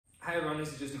Hey everyone,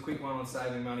 this is just a quick one on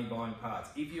saving money buying parts.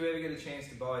 If you ever get a chance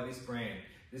to buy this brand,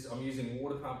 I'm using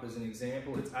water pump as an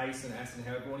example. It's Aisin,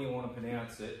 however you want to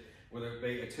pronounce it, whether it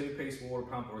be a two-piece water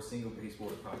pump or a single-piece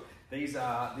water pump. This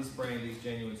brand is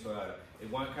genuine Toyota.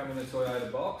 It won't come in the Toyota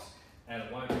box and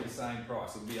it won't be the same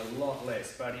price. It'll be a lot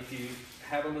less, but if you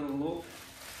have a little look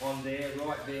on there,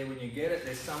 right there when you get it,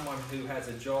 there's someone who has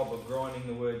a job of grinding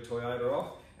the word Toyota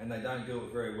off, and they don't do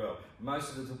it very well.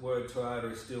 Most of the word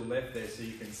Toyota is still left there, so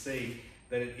you can see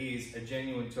that it is a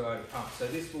genuine Toyota pump. So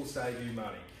this will save you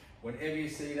money. Whenever you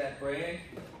see that brand,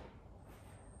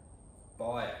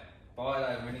 buy it. Buy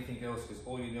it over anything else, because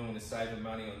all you're doing is saving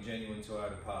money on genuine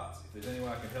Toyota parts. If there's any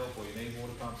way I can help, or you need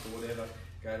water pumps or whatever,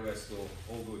 go to our store.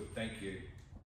 All good. Thank you.